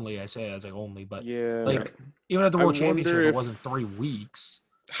 Only, I say as like only, but Yeah. like even at the I World wonder Championship, it if- wasn't 3 weeks.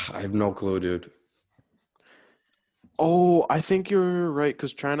 I have no clue, dude. Oh, I think you're right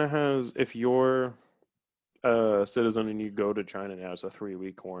because China has, if you're a citizen and you go to China now, it's a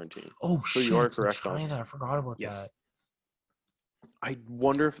 3-week quarantine. Oh So shit! you are It's in correct on China. I forgot about Yes. that. I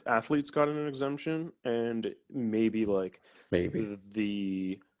wonder if athletes got an exemption and maybe like Maybe.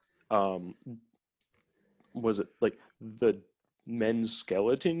 the was it like the men's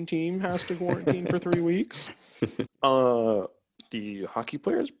skeleton team has to quarantine for 3 weeks? The hockey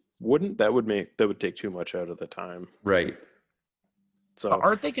players wouldn't. That would take too much out of the time. Right. So But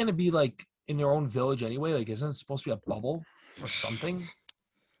aren't they going to be like in their own village anyway? Like, isn't it supposed to be a bubble or something?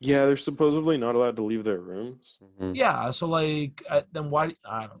 yeah, they're supposedly not allowed to leave their rooms. Mhm. Yeah. So like, then why?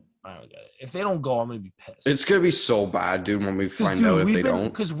 I don't get it. If they don't go, I'm gonna be pissed. It's gonna be so bad, dude, when we find out if they don't.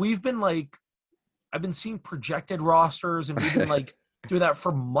 Because we've been like, I've been seeing projected rosters, and we've been like doing that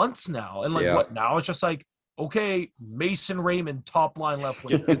for months now. And like, Yeah. what now? It's just like, okay, Mason Raymond, top line left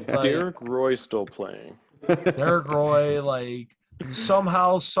winger. Is It's like, Derek Roy still playing? Derek Roy, like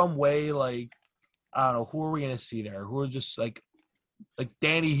somehow, some way, like I don't know, who are we gonna see there? Who are just like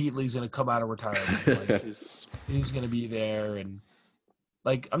Danny Heatley's gonna come out of retirement. Like, He's he's gonna be there, and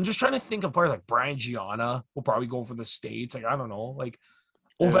like I'm just trying to think of players like Brian Gianna will probably go for the States. Like I don't know, like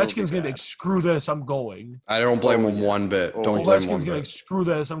It'll be Ovechkin's gonna be bad. like, screw this, I'm going. I don't blame Oh, him yeah. one bit. Oh, Don't yeah. blame Ovechkin's one gonna be like, bit. screw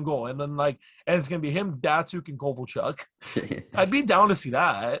this, I'm going. And then like, and it's gonna be him, Datsuk, and Kovalchuk. I'd be down to see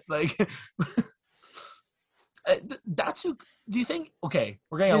that. Like Datsuk, do you think? Okay,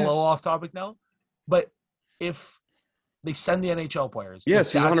 we're getting a little Yes. off topic now, but if They send the NHL players.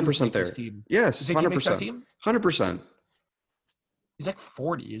 Yes, he's Datsuk 100% make this there. team. Yes, You think he makes that 100%. team? 100%. He's like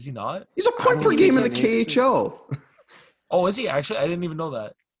 40, is he not? He's a I point don't per think game in he the makes it. KHL. Oh, is he actually? I didn't even know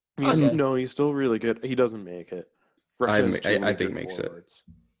that. He's, Okay. No, he's still really good. He doesn't make it. Russia has too I many think good makes it. forwards.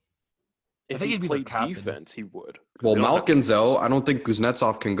 If think he he'd be their played captain. defense, he would. 'cause Well, they don't have Malkin's keepers. out. I don't think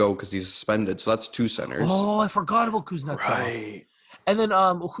Kuznetsov can go because he's suspended. So that's two centers. Oh, I forgot about Kuznetsov. Right. And then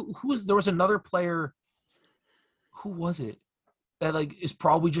who was there was another player. Who was it? That like is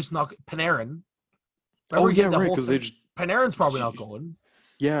probably just not Panarin. Remember he had the whole Because they thing? just Panarin's probably not going.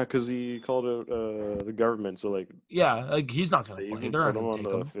 because he called out the government. So like Yeah, like he's not gonna they play. even They're put not him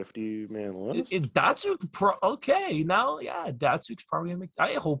gonna on take the him. 50-man list. Datsuk okay now, yeah, Datsuk's probably gonna make.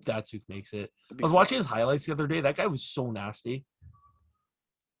 I hope Datsuk makes it. That'd I be was watching fun. his highlights the other day. That guy was so nasty,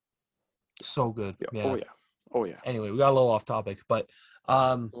 so good. Yeah. Yeah. Oh yeah. Oh yeah. Anyway, we got a little off topic, but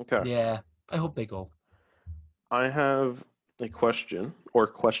Okay. yeah, I hope they go. I have a question or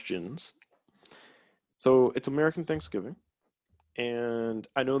questions. So it's American Thanksgiving, and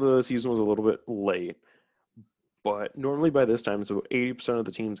I know the season was a little bit late, but normally by this time, so 80% of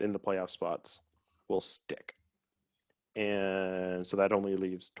the teams in the playoff spots will stick. And so that only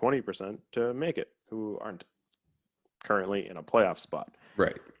leaves 20% to make it who aren't currently in a playoff spot.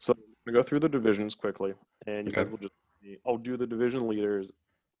 Right. So I'm going to go through the divisions quickly, and you Okay. guys will just, I'll do the division leaders.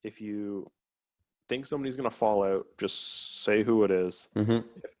 If you think somebody's going to fall out, just say who it is. Mm-hmm.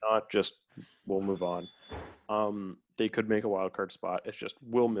 If not, just we'll move on. They could make a wild card spot. It's just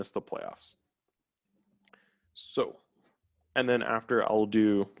we'll miss the playoffs. So, and then after I'll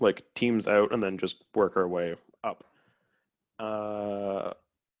do like teams out and then just work our way up.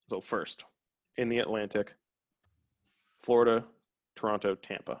 So first, in the Atlantic, Florida, Toronto,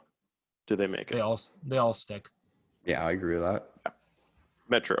 Tampa. Do they make it? They all stick. Yeah, I agree with that.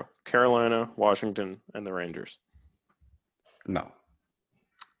 Metro, Carolina, Washington, and the Rangers. No,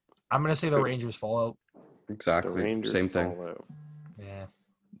 I'm gonna say the Good. Rangers fall out. The exactly. Rangers Same thing. fall out. Yeah.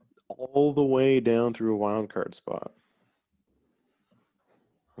 All the way down through a wild card spot.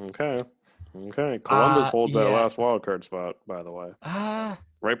 Okay. Columbus holds that yeah. last wild card spot, by the way. Ah.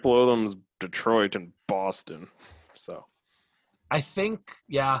 Right below them is Detroit and Boston. So, I think,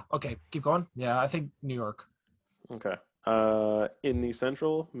 yeah. Okay, keep going. Yeah, I think New York. okay. In the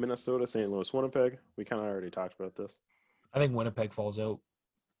Central, Minnesota, St. Louis, Winnipeg. We kind of already talked about this. I think Winnipeg falls out.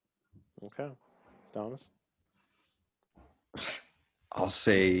 Okay. Thomas? I'll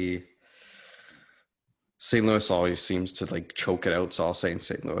say St. Louis always seems to like choke it out, so I'll say in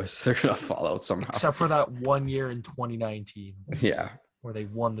St. Louis they're gonna fall out somehow. Except for that 1 year in 2019 Yeah. where they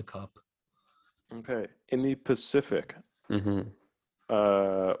won the cup. Okay. In the Pacific, Mm-hmm.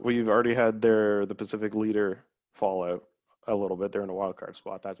 we've already had the Pacific leader fall out a little bit. They're in a wild card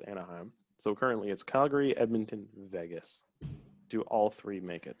spot. That's Anaheim. So currently it's Calgary, Edmonton, Vegas. Do all three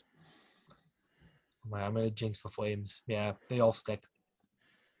make it? I'm gonna jinx the Flames. Yeah, they all stick.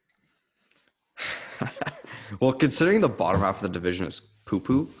 Well, considering the bottom half of the division is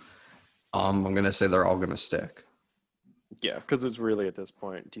poo-poo, I'm gonna say they're all gonna stick. Yeah, because it's really at this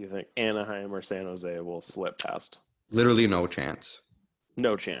point, do you think Anaheim or San Jose will slip past? Literally no chance.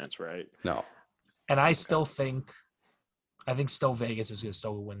 No chance, right? No. And I still think, still Vegas is gonna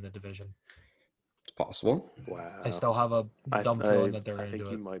still win the division. It's possible. Wow. I still have a dumb feeling that they're I gonna think do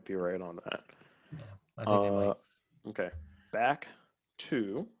you it. might be right on that. Yeah, I think they might. Okay, back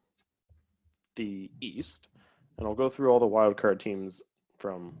to the East, and I'll go through all the wild card teams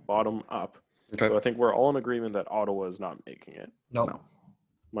from bottom up. Okay. So I think we're all in agreement that Ottawa is not making it. Nope. No.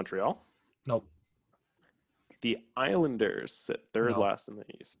 Montreal, Nope. the Islanders sit third No. last in the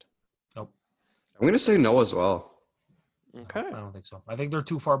East. Nope. I'm gonna say no as well. Okay. I don't think so. I think they're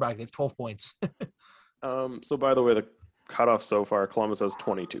too far back. They have 12 points. So by the way, the cutoff so far, Columbus has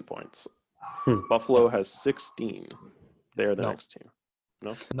 22 points. Buffalo has 16. They're the No. next team.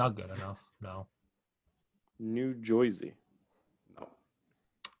 No. Not good enough. No. New Jersey. No.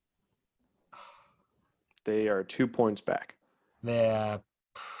 They are 2 points back. Yeah.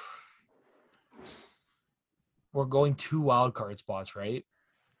 We're going 2 wild card spots, right?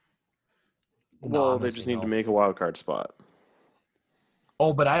 No, Well, I'm they gonna just say need no. to make a wild card spot.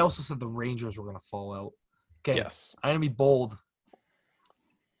 Oh, but I also said the Rangers were going to fall out. Okay. Yes. I'm going to be bold.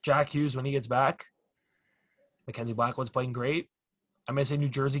 Jack Hughes, when he gets back, Mackenzie Blackwood's playing great. I'm going to say New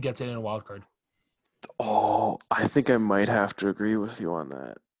Jersey gets it in a wild card. Oh, I think I might have to agree with you on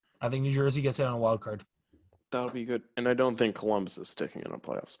that. I think New Jersey gets it on a wild card. That'll be good. And I don't think Columbus is sticking in a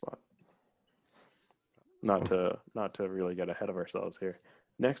playoff spot. Not to really get ahead of ourselves here.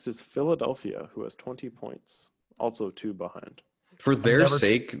 Next is Philadelphia, who has 20 points, also 2 behind. For their never-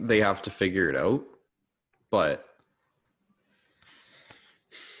 sake, they have to figure it out. But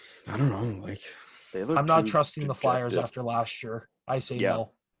I don't know. Like, They look I'm not too trusting the Flyers dejected. after last year. I say Yeah.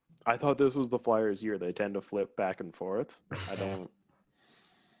 no. I thought this was the Flyers' year. They tend to flip back and forth. I don't.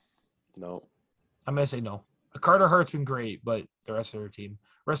 No. I'm gonna say no. Carter Hart's been great, but the rest of their team,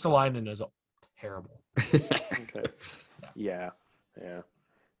 Ristolainen is terrible. Okay. Yeah. Yeah.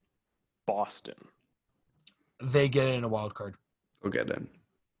 Boston, They get in a wild card. we'll get in.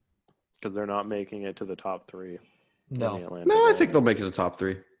 because they're not making it to the top three. In the No. Atlantic No, I right think now. they'll make it to top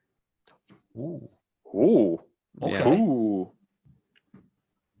 3. Ooh. Ooh. Okay. Yeah. Ooh.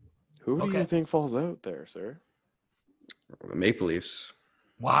 Who do you Okay. think falls out there, sir? The Maple Leafs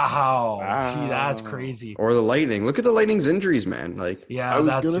Wow. Gee, that's Wow. crazy. or the Lightning. Look at the Lightning's injuries, man. Like, Yeah, I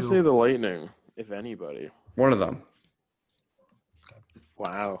was that gonna too. say the Lightning, if anybody. one of them.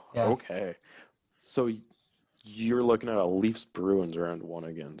 Wow. Yeah. Okay. So you're looking at a Leafs Bruins round 1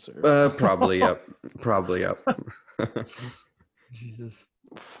 again, sir. Probably, yep. Probably, yep. Jesus.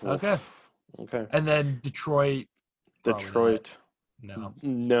 Oof. Okay. Okay. And then Detroit. Probably Detroit. No.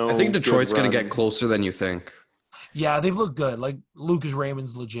 No. I think good Detroit's going to run. get closer than you think. Yeah, they've looked good. Like Lucas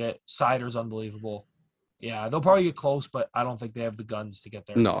Raymond's legit. Sider's unbelievable. Yeah, they'll probably get close, but I don't think they have the guns to get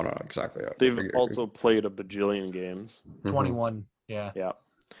there. No, exactly. They've Agree. also played a bajillion games. Mhm. 21. Yeah, Yeah.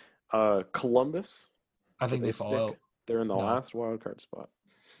 Columbus. I think do they fall stick? out. They're in the No. last wild card spot.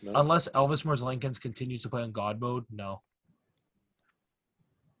 No. Unless Elvis Merzlikins continues to play on God mode, no.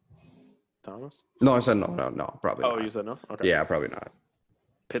 Thomas. No, I said no, probably Oh, not. you said no. Okay. Yeah, probably not.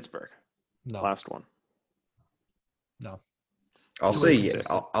 Pittsburgh. No. Last one. No. I'll Too say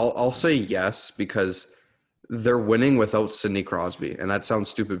inconsistent. I'll say yes because they're winning without Sidney Crosby, and that sounds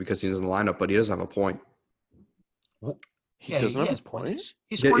stupid because he's in the lineup, but he doesn't have a point. He Yeah, doesn't have has a point. points.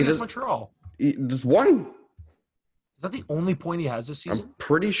 He Yeah, scored he against does- Montreal. There's one. Is that the only point he has this season? I'm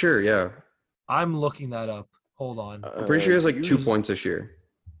pretty sure. Yeah, I'm looking that up. Hold on. I'm pretty sure he has like 2 you- points this year.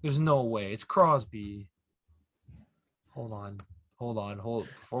 There's no way. It's Crosby. Hold on. Before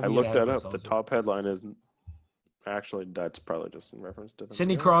I we get looked ahead of that up. ourselves The top headline is actually that's probably just in reference to them.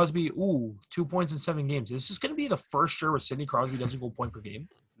 Sidney Yeah. Crosby, 2 points in 7 games. Is this going to be the first year where Sidney Crosby doesn't go point per game?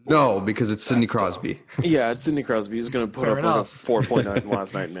 No, because it's Sidney That's tough. Crosby. Yeah, it's Sidney Crosby. He's going to put Fair up enough. like a 4.9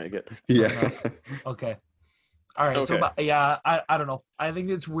 last night and make it. Yeah. enough. Okay. All right. So, Okay. yeah, I don't know. I think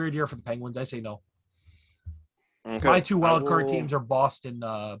it's a weird year for the Penguins. I say no. Okay. My 2 wild card will- teams are Boston,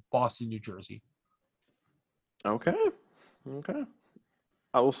 New Jersey. Okay. Okay.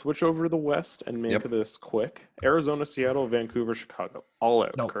 I will switch over to the West and make Yep. this quick. Arizona, Seattle, Vancouver, Chicago. All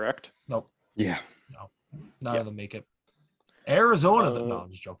out, Nope. correct? Nope. Yeah. None Yeah. of them make it. Arizona, no, Uh,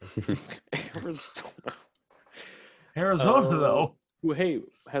 I'm just joking. Arizona. Arizona, though. Who, hey,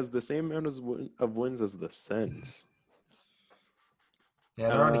 has the same amount of wins as the Sens. Yeah,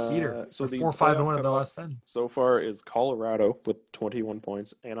 they're on a heater. so They're the 4-5-1 playoff in the cutoff last 10. So far is Colorado with 21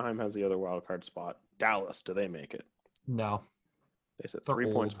 points. Anaheim has the other wild card spot. Dallas, do they make it? No, They said They're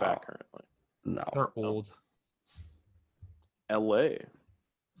 3 points old. back currently. No. they're old. LA.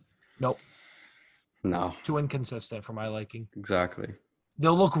 Nope, No. too inconsistent for my liking. Exactly.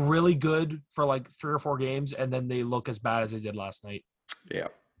 They'll look really good for like 3 or 4 games, and then they look as bad as they did last night. Yeah.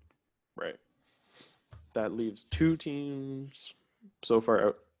 Right. That leaves 2 teams so far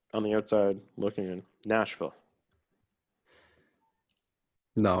out on the outside looking in. Nashville.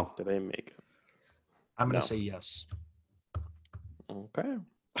 No. Do they make it? I'm going No. to say yes. Okay.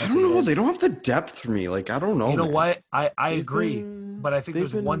 I don't know. They don't have the depth for me. Like, I don't know. You know man. what? I They've agree, been- but I think they've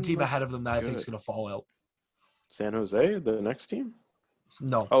there's one been, team like, ahead of them that I think is good. going to fall out. San Jose, the next team?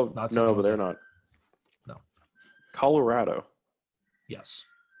 No. Oh, not San no, but Jose. they're not. No. Colorado. Yes.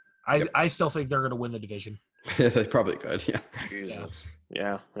 Yep. I still think they're going to win the division. They probably could. Yeah. Jesus.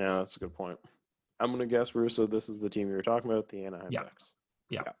 Yeah, that's a good point. I'm going to guess, Russo, this is the team you were talking about, the Anaheim Yeah. Ducks.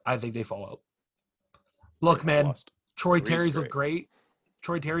 Yeah, Yeah. I think they fall out. Look, They've man, lost Troy 3 Terry's straight. looked great.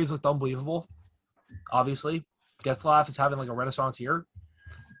 Troy Terry's looked unbelievable. Obviously, Getzlaff is having like a renaissance year.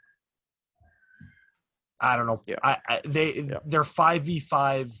 I don't know. Yeah. Their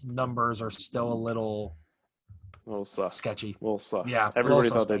 5v5 numbers are still a little A little sus. sketchy. A little sus. Yeah, a little Everybody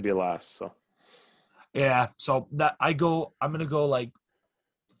thought they'd suspect. be last, so. Yeah. So that I'm gonna go like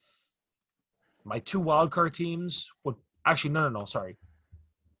my 2 wildcard teams would actually no, sorry.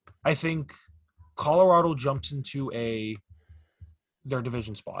 I think Colorado jumps into their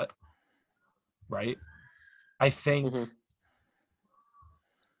division spot. Right? I think Mhm.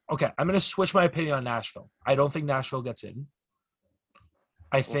 okay, I'm gonna switch my opinion on Nashville. I don't think Nashville gets in.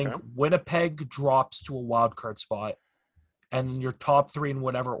 I think Okay. Winnipeg drops to a wild card spot, and then your top 3 in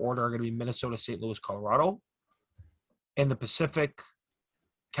whatever order are going to be Minnesota, St. Louis, Colorado. In the Pacific,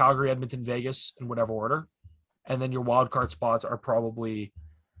 Calgary, Edmonton, Vegas, in whatever order. And then your wild card spots are probably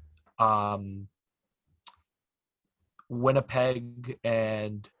Winnipeg,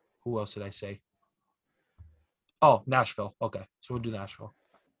 and who else did I say? Oh, Nashville. Okay, so we'll do Nashville.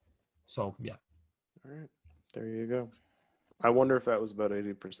 So, yeah. All right. There you go. I wonder if that was about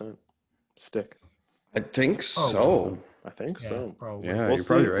 80% stick. I think Oh, so. I think Yeah, so. probably. Yeah, We'll you're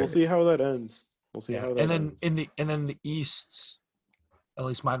probably see. right. We'll see how that ends. We'll see Yeah. how that And then ends. in the East, at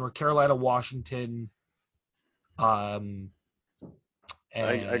least mine were Carolina, Washington, and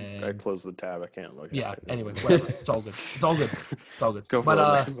I closed the tab. I can't look at yeah. it. Anyway, whatever. It's all good. It's all good. It's all good. Go for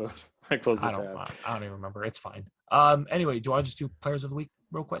But it, man. I closed the I tab. don't even remember. It's fine. Anyway, do I just do players of the week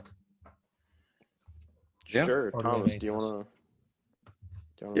real quick? Yeah. Sure, Or do we have Thomas. Do you anything want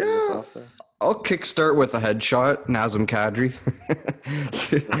to lead us Yeah. off there? I'll kickstart with a headshot. Nazem Kadri.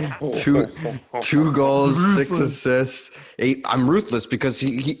 two goals, It's 6 ruthless. assists. 8. I'm ruthless because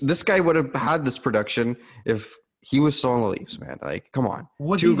this guy would have had this production if he was still on the Leafs, man. Like, come on.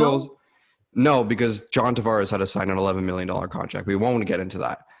 Would 2 he, though? goals. No, because John Tavares had to sign an $11 million contract. We won't get into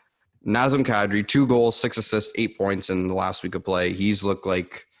that. Nazem Kadri, 2 goals, 6 assists, 8 points in the last week of play. He's looked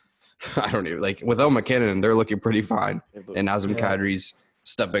like, I don't even, like, without McKinnon, they're looking pretty fine. And Nazem Yeah. Kadri's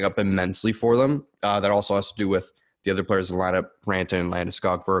stepping up immensely for them. That also has to do with the other players in the lineup, Ranton,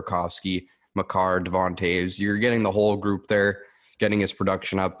 Landeskog, Burakovsky, Makar, Devon Taves. You're getting the whole group there, getting his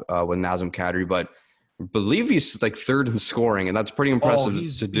production up with Nazem Kadri. But I believe he's like 3rd in scoring, and that's pretty impressive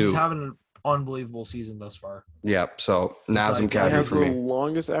he's to do. He's having an unbelievable season thus far. Yeah, so Nazem like- He Kadri has for the me.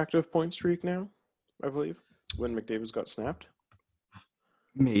 longest active point streak now, I believe, when McDavid's got snapped.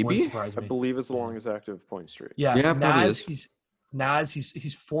 Wouldn't Maybe. surprise I me. believe it's the longest active point streak. Yeah, Yeah, probably Naz, is.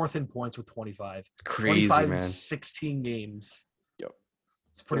 he's 4th in points with 25. Crazy, 25 in man. 16 games. Yep.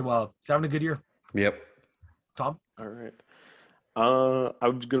 It's pretty wild. He's having a good year. Yep. Tom? All right. I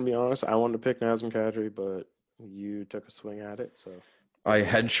was gonna be honest. I wanted to pick Nazem Kadri, but you took a swing at it, so. I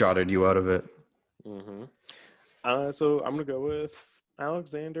headshotted you out of it. So I'm gonna go with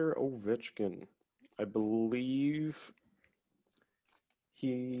Alexander Ovechkin. I believe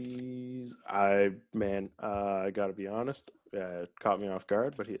I gotta be honest. It caught me off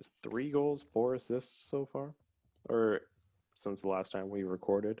guard, but he has 3 goals, 4 assists so far, or since the last time we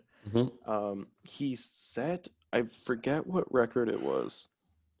recorded. He set, I forget what record it was.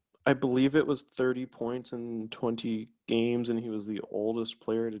 I believe it was 30 points in 20 games, and he was the oldest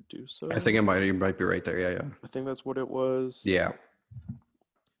player to do so. I think you might be right there. Yeah. I think that's what it was. Yeah.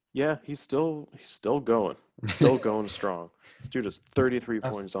 Yeah, he's still going. Still going strong. This dude has 33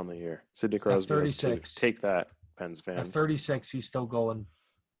 points on the year. Sidney Crosby has 2. 36. Take that, Pens At fans. 36, he's still going.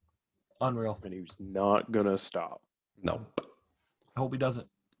 Unreal. And he's not gonna stop. No. I hope he doesn't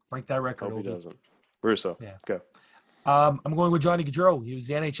break that record. Hope he Ovi. doesn't. Russo, Yeah. go. I'm going with Johnny Gaudreau. He was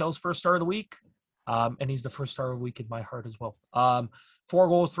the NHL's first star of the week, and he's the first star of the week in my heart as well. 4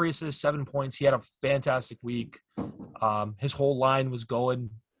 goals, 3 assists, 7 points. He had a fantastic week. His whole line was going.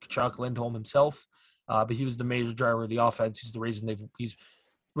 Chuck Lindholm himself, but he was the major driver of the offense. He's the reason he's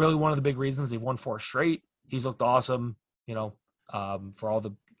really one of the big reasons they've won 4 straight. He's looked awesome, for all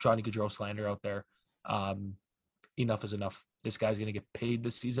the Johnny Gaudreau slander out there. Enough is enough. This guy's going to get paid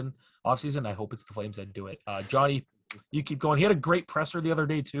this season, off season. I hope it's the Flames that do it. Johnny, you keep going. He had a great presser the other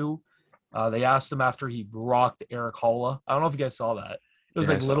day too. They asked him after he rocked Eric Holla. I don't know if you guys saw that. It was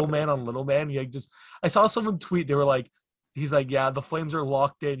Yeah, I like saw little that. man on little man. I saw someone tweet. They were like, he's like, yeah, the Flames are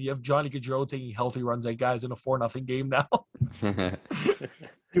locked in. You have Johnny Gaudreau taking healthy runs at guys in a 4-0 game now.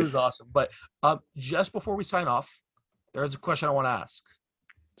 He was awesome. But just before we sign off, there's a question I want to ask.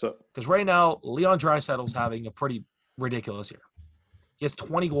 So Because right now, Leon Draisaitl's having a pretty ridiculous year. He has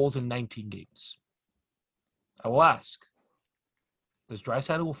 20 goals in 19 games. I will ask, does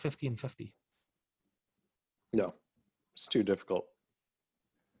Draisaitl go 50 and 50? no, it's too difficult.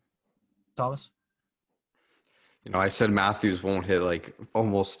 Thomas? I said Matthews won't hit like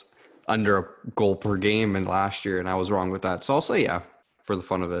almost under a goal per game in last year, and I was wrong with that. So I'll say yeah for the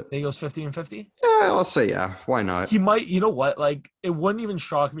fun of it. Think he goes 50 and 50? Yeah, I'll say yeah. Why not? He might, you know what? Like, it wouldn't even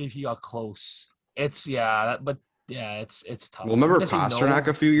shock me if he got close. It's tough. Well, remember I'm gonna say Pasternak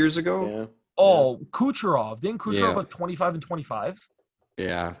no. a few years ago? Yeah. Oh, Kucherov. Didn't Kucherov Yeah. have 25 and 25?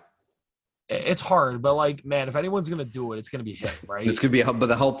 Yeah. It's hard, but like, man, if anyone's going to do it, it's going to be him, right? This could be help, but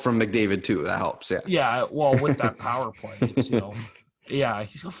the help from McDavid too. That helps. Yeah. Yeah, well, with that power play, it's, yeah,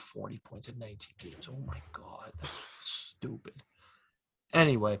 he's got 40 points in 19 games. Oh my God, that's stupid.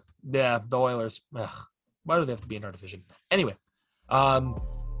 Anyway, yeah, the Oilers. Why do they have to be in our division? Anyway,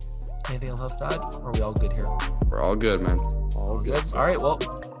 anything else to add? Or are we all good here? We're all good, man. All Good. All right. Well,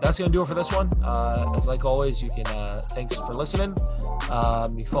 that's gonna do it for this one. As like always, you can thanks for listening. You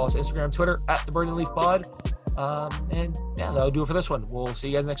can follow us on Instagram, Twitter @TheBurningLeafPod. And yeah, that'll do it for this one. We'll see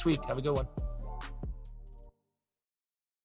you guys next week. Have a good one.